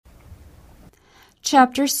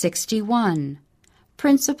Chapter 61.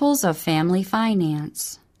 Principles of Family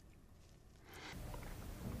Finance.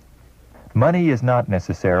 Money is not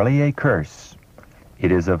necessarily a curse.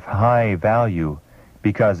 It is of high value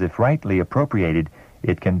because if rightly appropriated,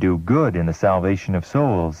 it can do good in the salvation of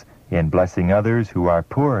souls, in blessing others who are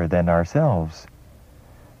poorer than ourselves.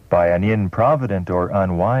 By an improvident or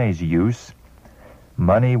unwise use,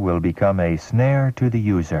 money will become a snare to the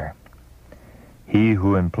user. He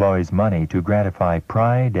who employs money to gratify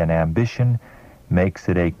pride and ambition makes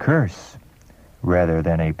it a curse rather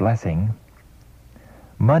than a blessing.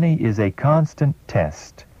 Money is a constant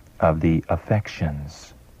test of the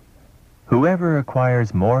affections. Whoever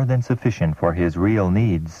acquires more than sufficient for his real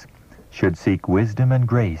needs should seek wisdom and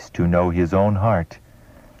grace to know his own heart,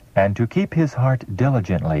 and to keep his heart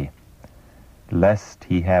diligently, lest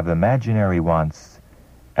he have imaginary wants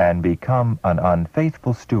and become an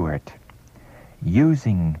unfaithful steward,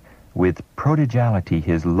 using with prodigality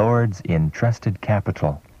his Lord's entrusted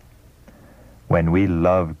capital. When we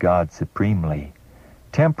love God supremely,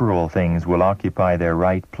 temporal things will occupy their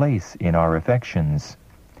right place in our affections.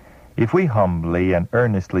 If we humbly and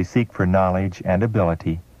earnestly seek for knowledge and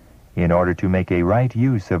ability in order to make a right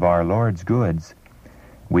use of our Lord's goods,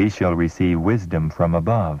 we shall receive wisdom from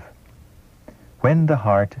above. When the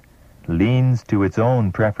heart leans to its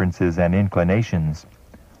own preferences and inclinations,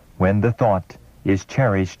 when the thought is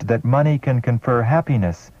cherished that money can confer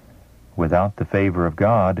happiness without the favor of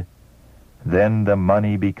God, then the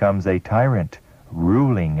money becomes a tyrant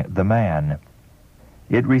ruling the man.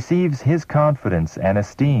 It receives his confidence and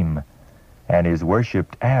esteem and is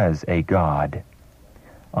worshipped as a god.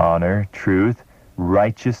 Honor, truth,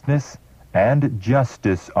 righteousness, and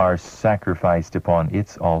justice are sacrificed upon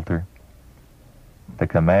its altar. The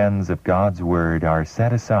commands of God's word are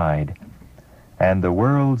set aside, and the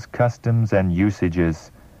world's customs and usages,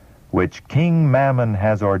 which King Mammon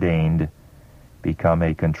has ordained, become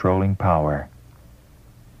a controlling power.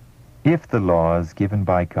 If the laws given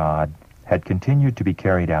by God had continued to be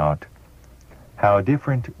carried out, how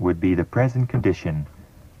different would be the present condition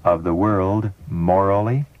of the world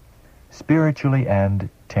morally, spiritually, and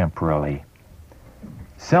temporally.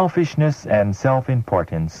 Selfishness and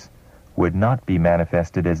self-importance would not be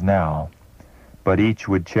manifested as now, but each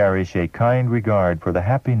would cherish a kind regard for the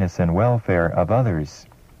happiness and welfare of others.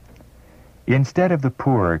 Instead of the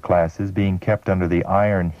poorer classes being kept under the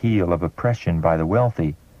iron heel of oppression by the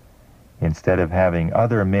wealthy, instead of having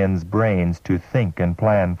other men's brains to think and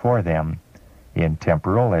plan for them, in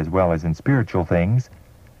temporal as well as in spiritual things,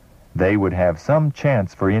 they would have some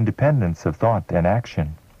chance for independence of thought and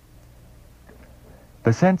action.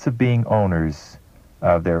 The sense of being owners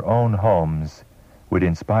of their own homes would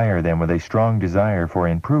inspire them with a strong desire for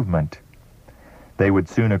improvement. They would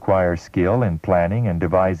soon acquire skill in planning and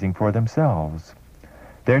devising for themselves.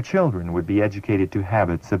 Their children would be educated to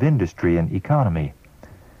habits of industry and economy,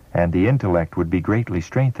 and the intellect would be greatly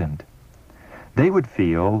strengthened. They would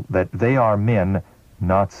feel that they are men,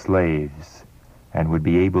 not slaves, and would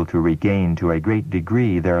be able to regain to a great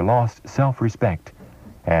degree their lost self-respect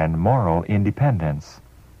and moral independence.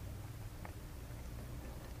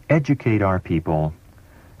 Educate our people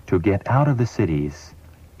to get out of the cities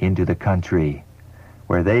into the country,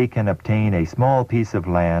 where they can obtain a small piece of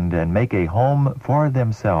land and make a home for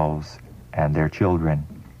themselves and their children.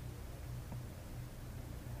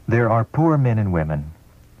 There are poor men and women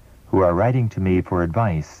who are writing to me for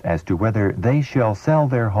advice as to whether they shall sell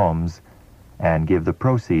their homes and give the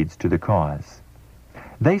proceeds to the cause.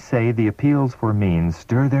 They say the appeals for means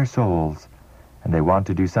stir their souls, and they want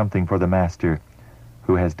to do something for the Master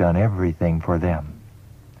who has done everything for them.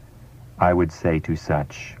 I would say to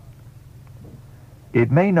such,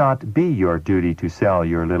 it may not be your duty to sell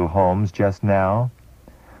your little homes just now,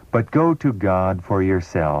 but go to God for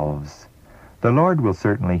yourselves. The Lord will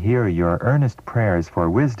certainly hear your earnest prayers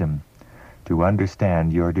for wisdom to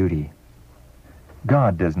understand your duty.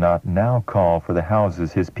 God does not now call for the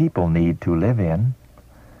houses his people need to live in.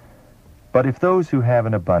 But if those who have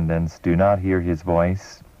an abundance do not hear his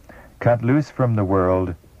voice, cut loose from the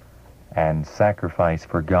world, and sacrifice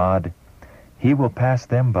for God, he will pass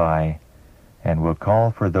them by and will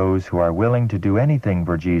call for those who are willing to do anything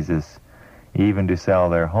for Jesus, even to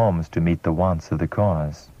sell their homes to meet the wants of the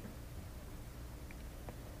cause.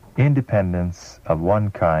 Independence of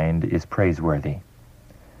one kind is praiseworthy.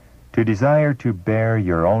 To desire to bear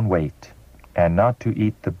your own weight and not to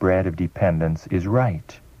eat the bread of dependence is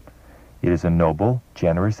right. It is a noble,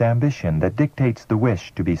 generous ambition that dictates the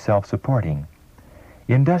wish to be self-supporting.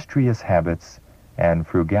 Industrious habits and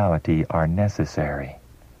frugality are necessary.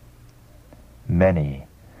 Many,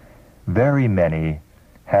 very many,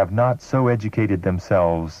 have not so educated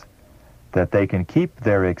themselves that they can keep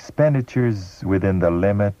their expenditures within the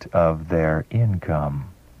limit of their income.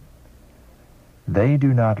 They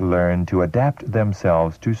do not learn to adapt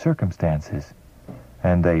themselves to circumstances,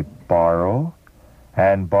 and they borrow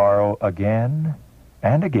and borrow again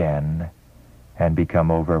and again and become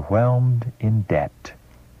overwhelmed in debt,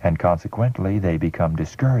 and consequently they become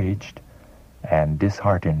discouraged and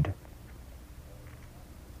disheartened.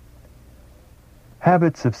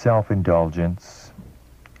 Habits of self-indulgence,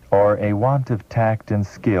 or a want of tact and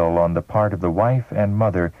skill on the part of the wife and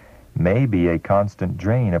mother, may be a constant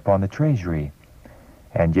drain upon the treasury,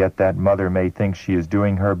 and yet that mother may think she is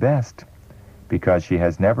doing her best because she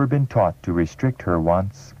has never been taught to restrict her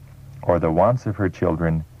wants or the wants of her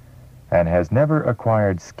children, and has never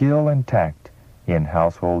acquired skill and tact in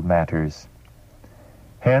household matters.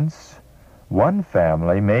 Hence, one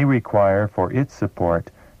family may require for its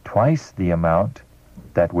support twice the amount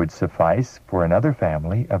that would suffice for another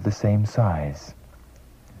family of the same size.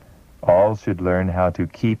 All should learn how to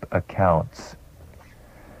keep accounts.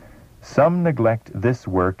 Some neglect this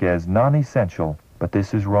work as non-essential, but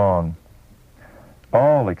this is wrong.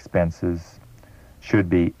 All expenses should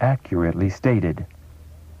be accurately stated.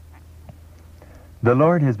 The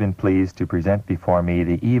Lord has been pleased to present before me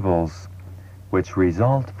the evils which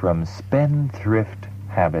result from spendthrift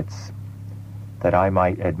habits, that I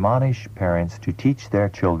might admonish parents to teach their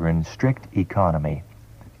children strict economy.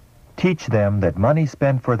 Teach them that money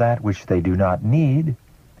spent for that which they do not need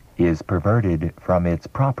is perverted from its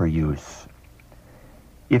proper use.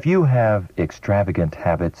 If you have extravagant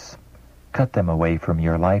habits, cut them away from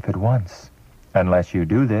your life at once. Unless you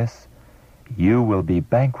do this, you will be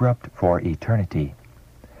bankrupt for eternity.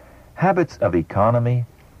 Habits of economy,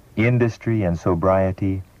 industry, and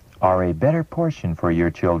sobriety are a better portion for your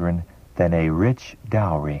children than a rich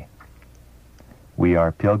dowry. We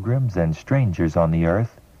are pilgrims and strangers on the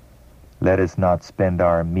earth. Let us not spend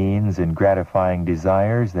our means in gratifying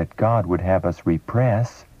desires that God would have us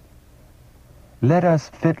repress. Let us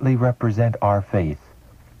fitly represent our faith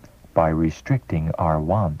by restricting our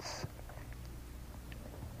wants.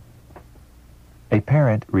 A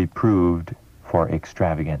parent reproved for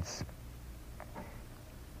extravagance.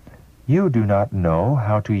 You do not know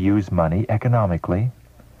how to use money economically,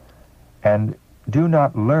 and do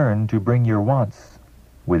not learn to bring your wants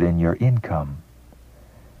within your income.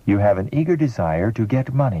 You have an eager desire to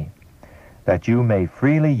get money, that you may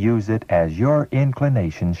freely use it as your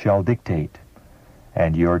inclination shall dictate,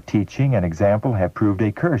 and your teaching and example have proved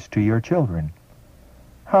a curse to your children.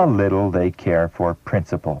 How little they care for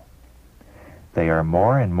principle! They are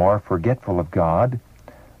more and more forgetful of God,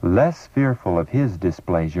 less fearful of His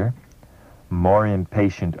displeasure, more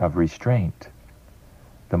impatient of restraint.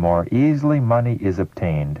 The more easily money is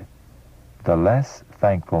obtained, the less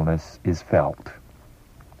thankfulness is felt.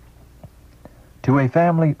 To a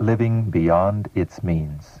family living beyond its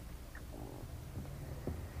means,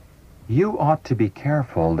 you ought to be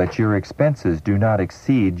careful that your expenses do not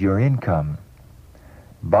exceed your income.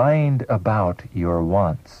 Bind about your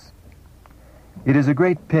wants. It is a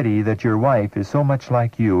great pity that your wife is so much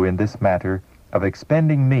like you in this matter of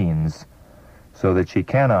expending means, so that she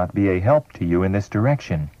cannot be a help to you in this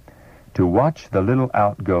direction, to watch the little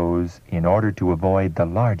outgoes in order to avoid the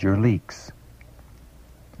larger leaks.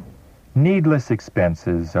 Needless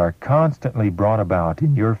expenses are constantly brought about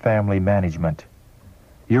in your family management.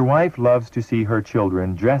 Your wife loves to see her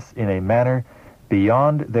children dress in a manner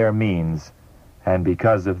beyond their means, and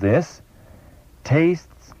because of this,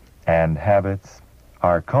 tastes and habits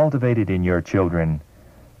are cultivated in your children,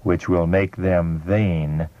 which will make them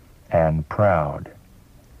vain and proud.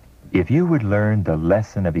 If you would learn the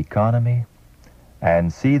lesson of economy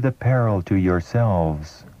and see the peril to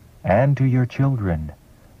yourselves and to your children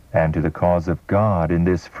and to the cause of God in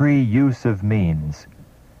this free use of means,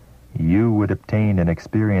 you would obtain an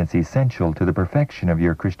experience essential to the perfection of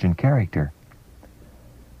your Christian character.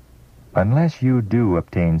 Unless you do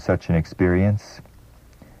obtain such an experience,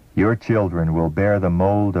 your children will bear the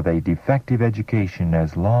mold of a defective education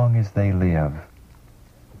as long as they live.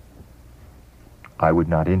 I would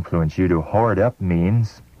not influence you to hoard up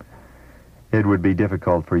means. It would be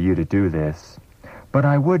difficult for you to do this. But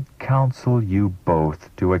I would counsel you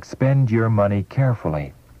both to expend your money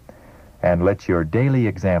carefully, and let your daily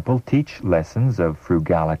example teach lessons of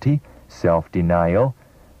frugality, self-denial,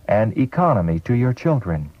 and economy to your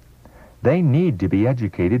children. They need to be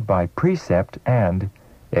educated by precept and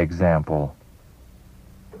example.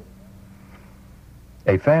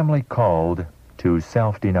 A family called to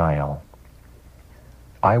self-denial.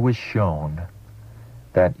 I was shown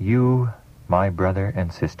that you, my brother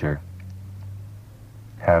and sister,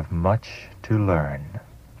 have much to learn.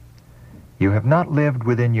 You have not lived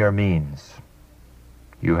within your means.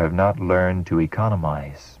 You have not learned to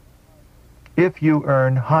economize. If you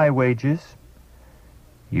earn high wages,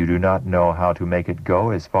 you do not know how to make it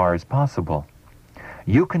go as far as possible.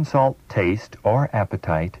 You consult taste or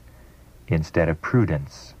appetite instead of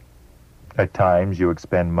prudence. At times you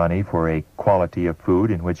expend money for a quality of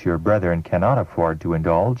food in which your brethren cannot afford to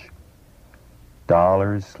indulge.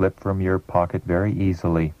 Dollars slip from your pocket very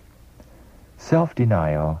easily.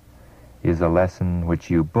 Self-denial is a lesson which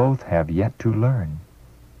you both have yet to learn.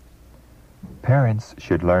 Parents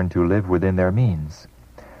should learn to live within their means.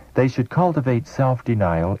 They should cultivate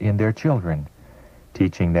self-denial in their children,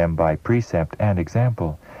 teaching them by precept and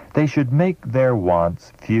example. They should make their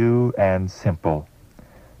wants few and simple,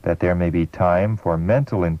 that there may be time for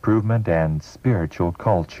mental improvement and spiritual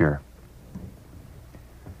culture.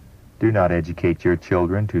 Do not educate your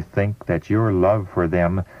children to think that your love for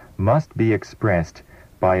them must be expressed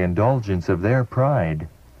by indulgence of their pride,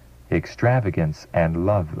 extravagance, and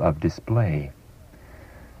love of display.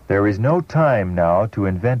 There is no time now to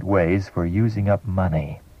invent ways for using up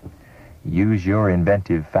money. Use your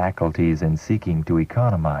inventive faculties in seeking to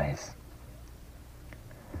economize.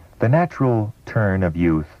 The natural turn of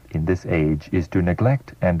youth in this age is to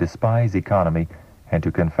neglect and despise economy and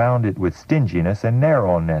to confound it with stinginess and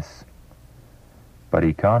narrowness. But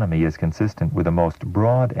economy is consistent with the most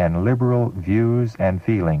broad and liberal views and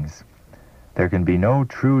feelings. There can be no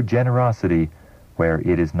true generosity where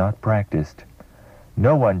it is not practiced.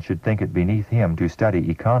 No one should think it beneath him to study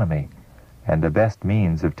economy and the best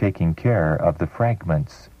means of taking care of the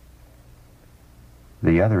fragments.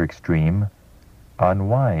 The other extreme,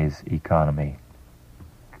 unwise economy.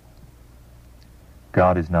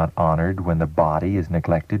 God is not honored when the body is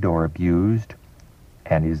neglected or abused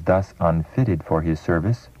and is thus unfitted for his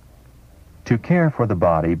service. To care for the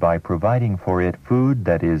body by providing for it food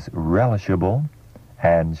that is relishable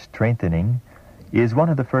and strengthening is one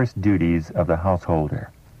of the first duties of the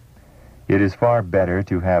householder. It is far better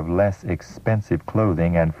to have less expensive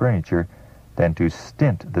clothing and furniture than to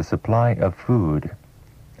stint the supply of food.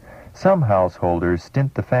 Some householders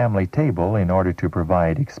stint the family table in order to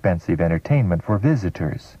provide expensive entertainment for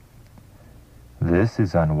visitors. This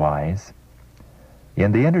is unwise.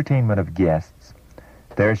 In the entertainment of guests,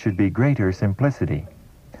 there should be greater simplicity.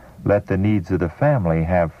 Let the needs of the family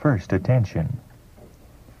have first attention.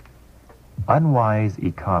 Unwise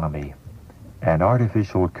economy and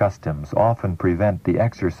artificial customs often prevent the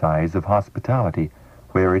exercise of hospitality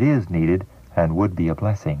where it is needed and would be a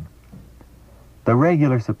blessing. The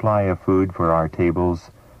regular supply of food for our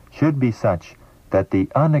tables should be such that the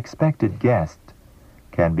unexpected guest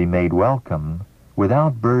can be made welcome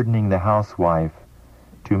without burdening the housewife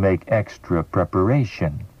to make extra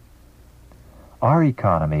preparation. Our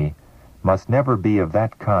economy must never be of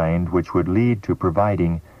that kind which would lead to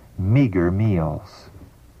providing meager meals.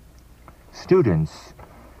 Students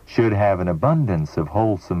should have an abundance of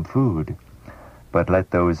wholesome food, but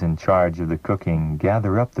let those in charge of the cooking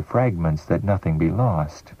gather up the fragments that nothing be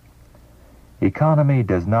lost. Economy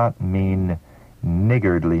does not mean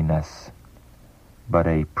niggardliness, but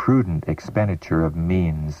a prudent expenditure of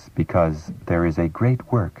means, because there is a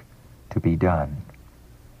great work to be done.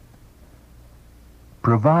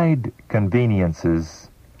 Provide conveniences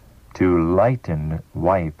to lighten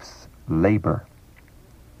wife's labor.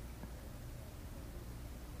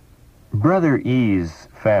 Brother E's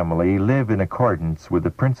family live in accordance with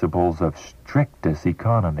the principles of strictest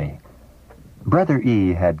economy. Brother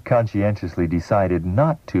E had conscientiously decided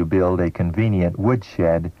not to build a convenient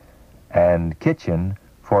woodshed and kitchen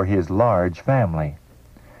for his large family,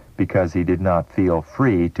 because he did not feel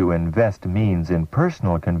free to invest means in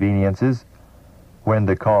personal conveniences when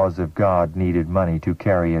the cause of God needed money to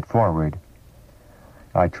carry it forward.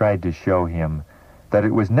 I tried to show him that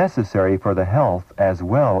it was necessary for the health as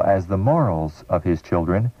well as the morals of his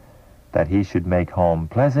children that he should make home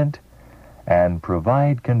pleasant and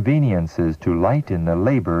provide conveniences to lighten the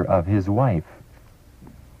labor of his wife.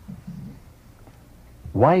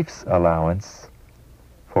 Wife's allowance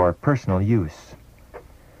for personal use.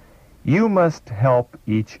 You must help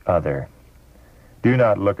each other. Do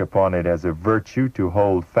not look upon it as a virtue to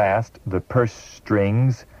hold fast the purse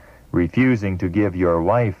strings, refusing to give your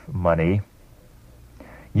wife money.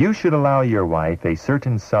 You should allow your wife a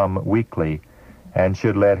certain sum weekly, and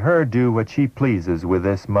should let her do what she pleases with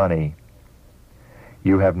this money.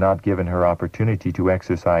 You have not given her opportunity to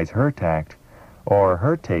exercise her tact or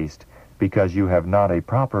her taste, because you have not a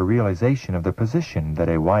proper realization of the position that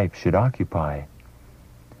a wife should occupy.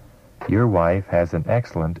 Your wife has an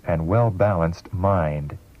excellent and well-balanced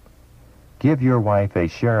mind. Give your wife a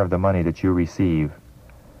share of the money that you receive.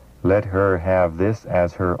 Let her have this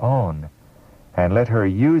as her own, and let her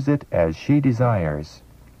use it as she desires.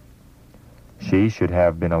 She should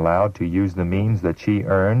have been allowed to use the means that she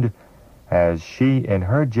earned as she in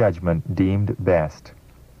her judgment deemed best.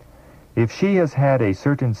 If she has had a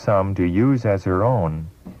certain sum to use as her own,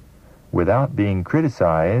 without being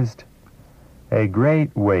criticized, a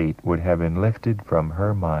great weight would have been lifted from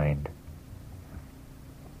her mind.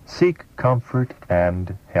 Seek comfort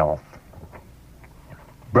and health.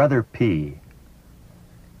 Brother P.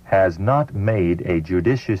 has not made a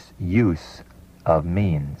judicious use of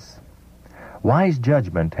means. Wise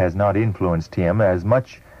judgment has not influenced him as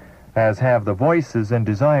much as have the voices and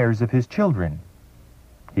desires of his children.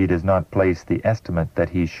 He does not place the estimate that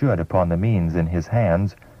he should upon the means in his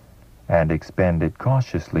hands, and expend it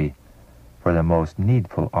cautiously for the most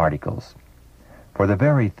needful articles, for the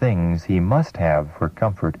very things he must have for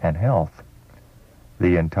comfort and health.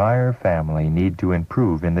 The entire family need to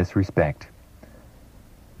improve in this respect.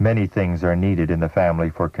 Many things are needed in the family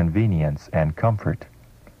for convenience and comfort.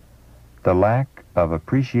 The lack of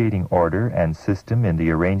appreciating order and system in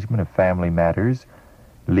the arrangement of family matters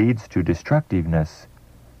leads to destructiveness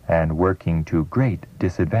and working to great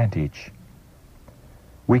disadvantage.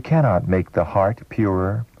 We cannot make the heart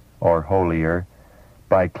purer or holier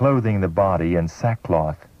by clothing the body in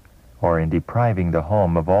sackcloth, or in depriving the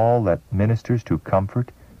home of all that ministers to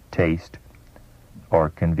comfort, taste, or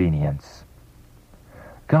convenience.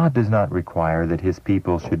 God does not require that his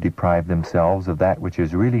people should deprive themselves of that which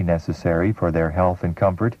is really necessary for their health and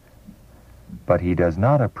comfort, but he does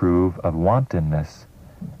not approve of wantonness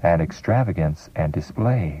and extravagance and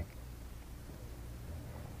display.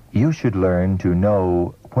 You should learn to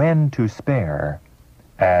know when to spare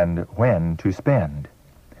and when to spend.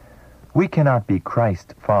 We cannot be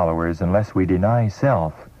Christ followers unless we deny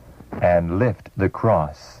self and lift the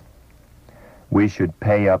cross. We should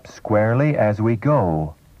pay up squarely as we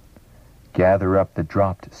go. Gather up the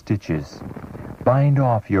dropped stitches, bind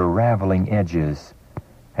off your raveling edges,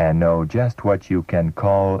 and know just what you can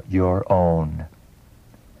call your own.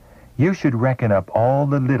 You should reckon up all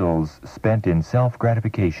the littles spent in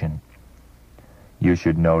self-gratification. You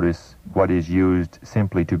should notice what is used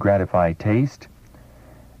simply to gratify taste,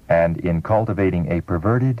 and in cultivating a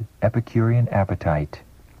perverted Epicurean appetite.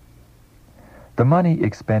 The money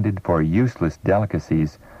expended for useless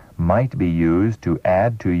delicacies might be used to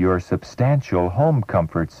add to your substantial home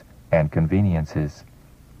comforts and conveniences.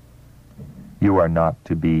 You are not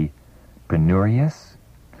to be penurious.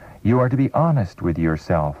 You are to be honest with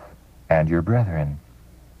yourself and your brethren.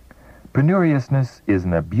 Penuriousness is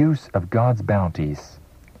an abuse of God's bounties.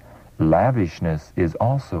 Lavishness is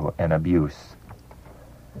also an abuse.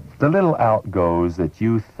 The little outgoes that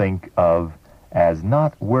you think of as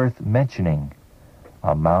not worth mentioning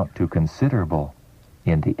amount to considerable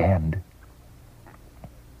in the end.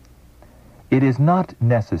 It is not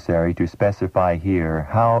necessary to specify here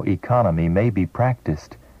how economy may be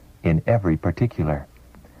practiced in every particular.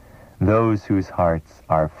 Those whose hearts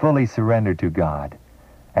are fully surrendered to God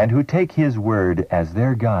and who take his word as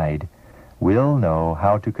their guide will know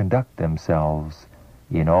how to conduct themselves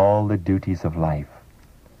in all the duties of life.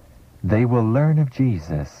 They will learn of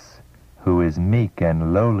Jesus, who is meek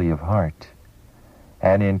and lowly of heart,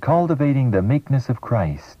 and in cultivating the meekness of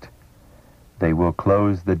Christ, they will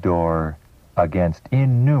close the door against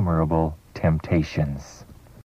innumerable temptations.